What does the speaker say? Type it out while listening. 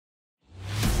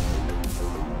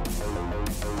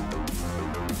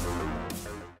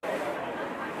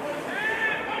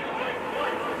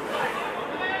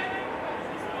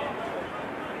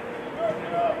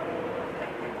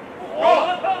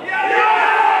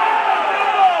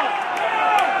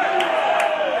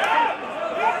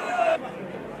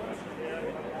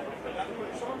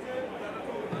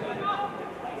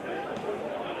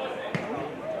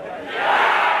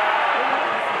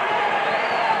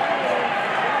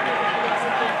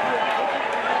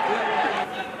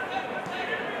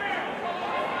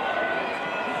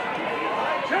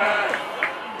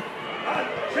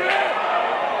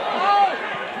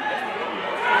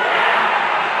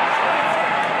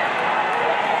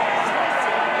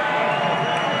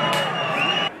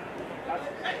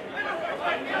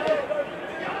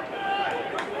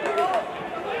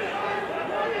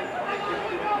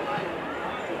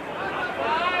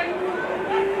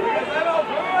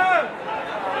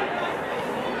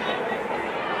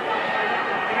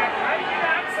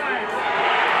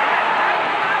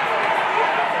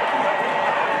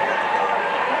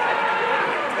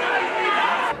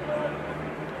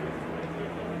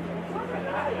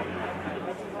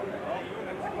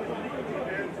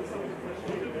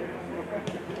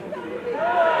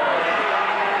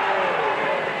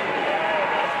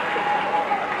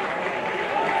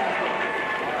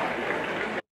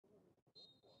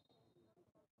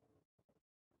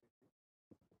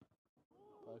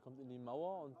kommt in die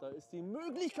Mauer und da ist die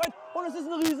Möglichkeit und es ist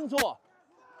ein Riesentor.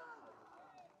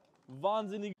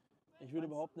 Wahnsinnig. Ich würde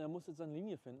behaupten, er muss jetzt seine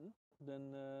Linie finden,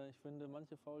 denn ich finde,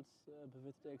 manche Fouls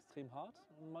bewertet er extrem hart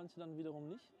und manche dann wiederum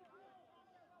nicht.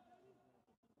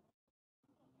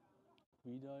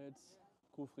 Wieder jetzt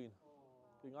Kufrin.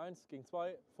 Gegen 1, gegen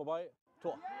 2, vorbei,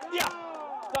 Tor. Ja,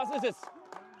 das ist es.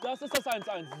 Das ist das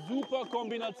 1-1. Super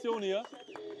Kombination hier.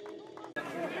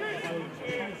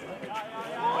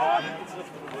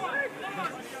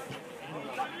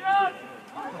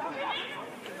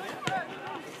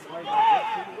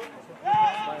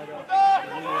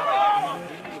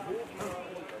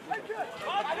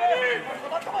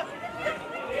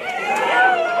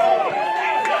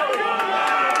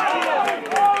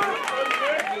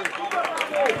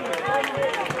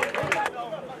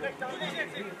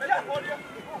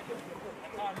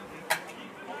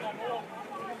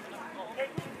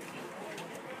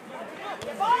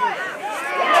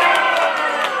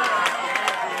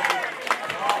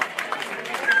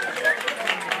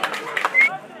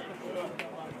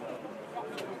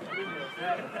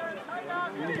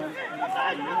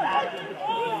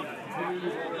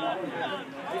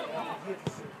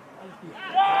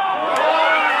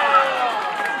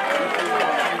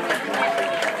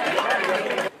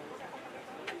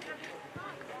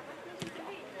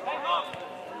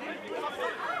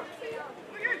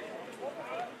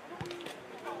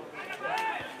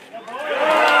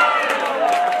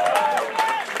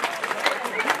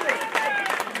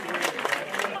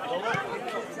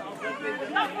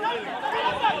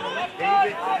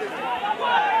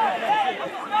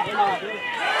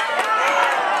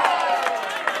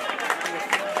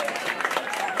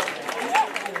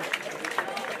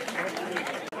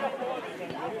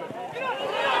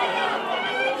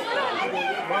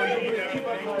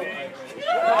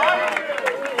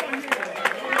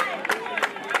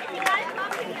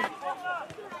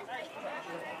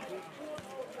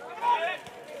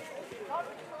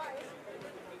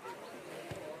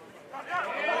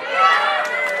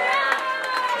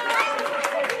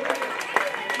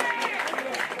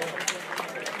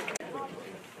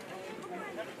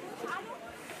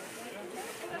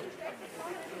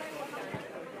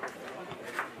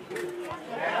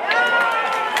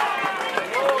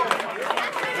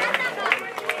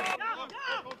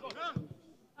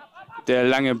 Der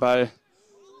lange Ball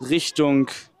Richtung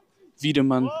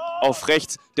Wiedemann auf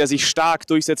rechts, der sich stark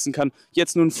durchsetzen kann.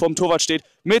 Jetzt nun vorm Torwart steht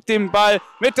mit dem Ball,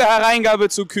 mit der Hereingabe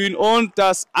zu Kühn und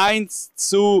das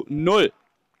 1:0.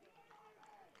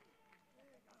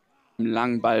 Im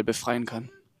langen Ball befreien kann.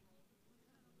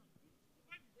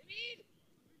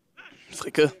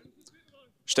 Fricke,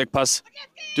 Steckpass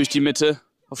durch die Mitte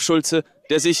auf Schulze,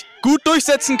 der sich gut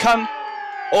durchsetzen kann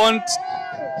und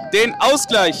den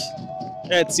Ausgleich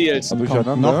erzielt.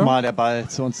 Nochmal der Ball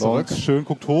zu uns zurück. Schön,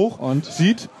 guckt hoch und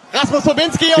sieht Rasmus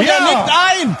Sobinski und er nickt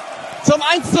ein zum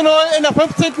 1:0 in der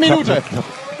 15. Minute.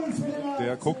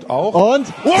 Der guckt auch. Und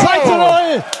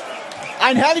 2:0.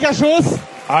 Ein herrlicher Schuss.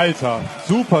 Alter,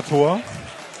 super Tor.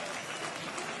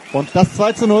 Und das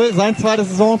 2:0, sein zweites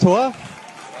Saisontor.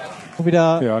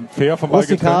 Wieder ja, fair vom Ball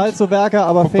rustikal zu Werke,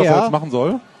 aber guckt, fair. was er jetzt machen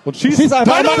soll. Und schießt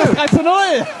einfach, macht das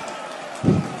 3:0.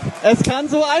 Es kann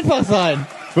so einfach sein.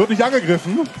 Wird nicht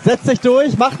angegriffen. Setzt sich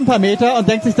durch, macht ein paar Meter und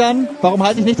denkt sich dann, warum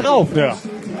halte ich nicht drauf? Ja.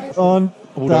 Und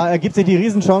da ergibt sich die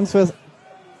Riesenchance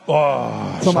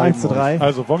zum 1:3.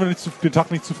 Also wollen wir den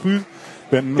Tag nicht zu früh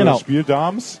beenden, genau. Das Spiel.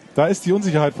 Dams, da ist die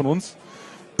Unsicherheit von uns.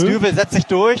 Düvel setzt sich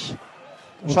durch.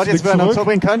 Schaut jetzt, wer noch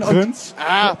bringen kann. Prinz.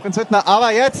 Prinz Hüttner,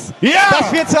 aber jetzt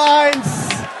das 4:1.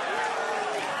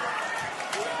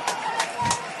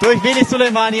 Durch Veli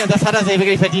Suleimani und das hat er sich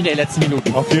wirklich verdient in den letzten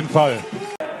Minuten. Auf jeden Fall.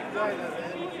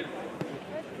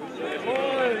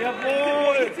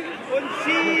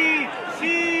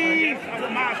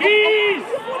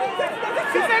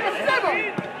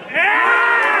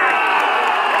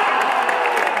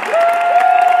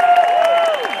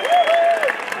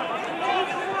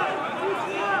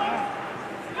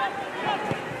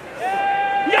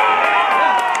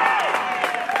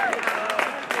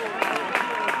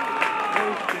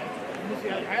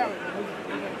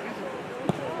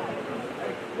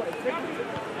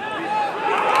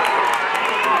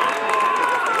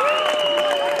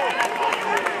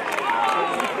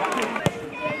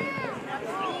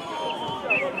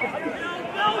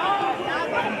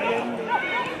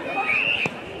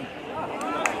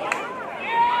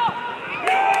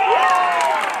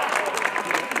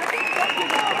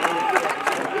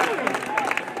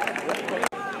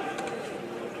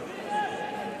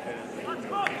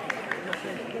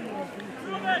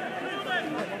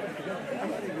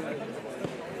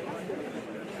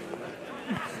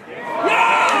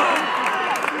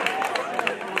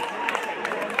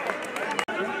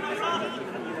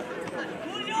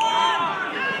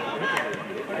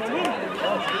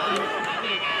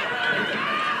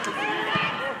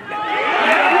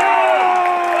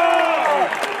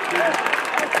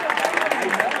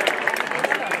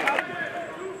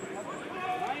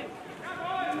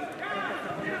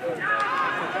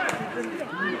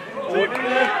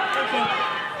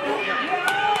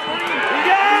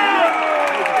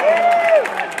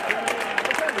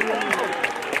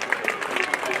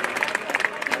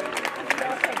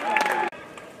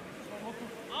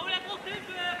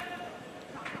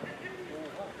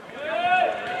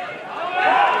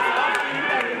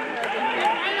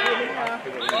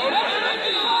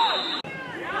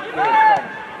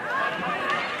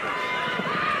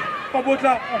 Frau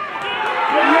Butler.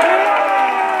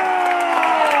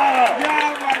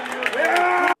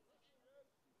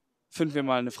 Finden wir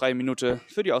mal eine freie Minute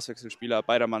für die Auswechselspieler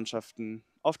beider Mannschaften.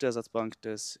 Auf der Ersatzbank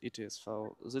des ETSV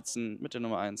sitzen mit der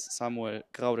Nummer 1 Samuel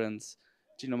Graudenz,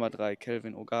 die Nummer 3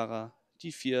 Kelvin Ogara,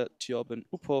 die 4 Thjorben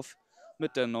Uphoff,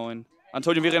 mit der 9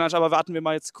 Antonio Virinac. Aber warten wir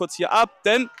mal jetzt kurz hier ab,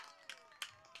 denn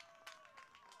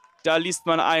da liest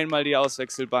man einmal die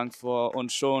Auswechselbank vor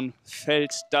und schon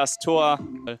fällt das Tor.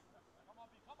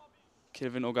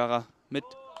 Kelvin Ogara mit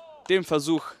dem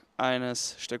Versuch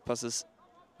eines Steckpasses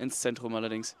ins Zentrum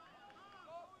allerdings.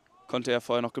 Konnte er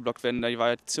vorher noch geblockt werden. Die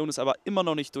Variation ist aber immer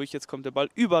noch nicht durch. Jetzt kommt der Ball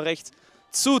über rechts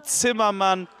zu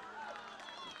Zimmermann,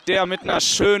 der mit einer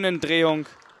schönen Drehung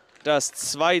das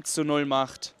 2:0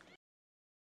 macht.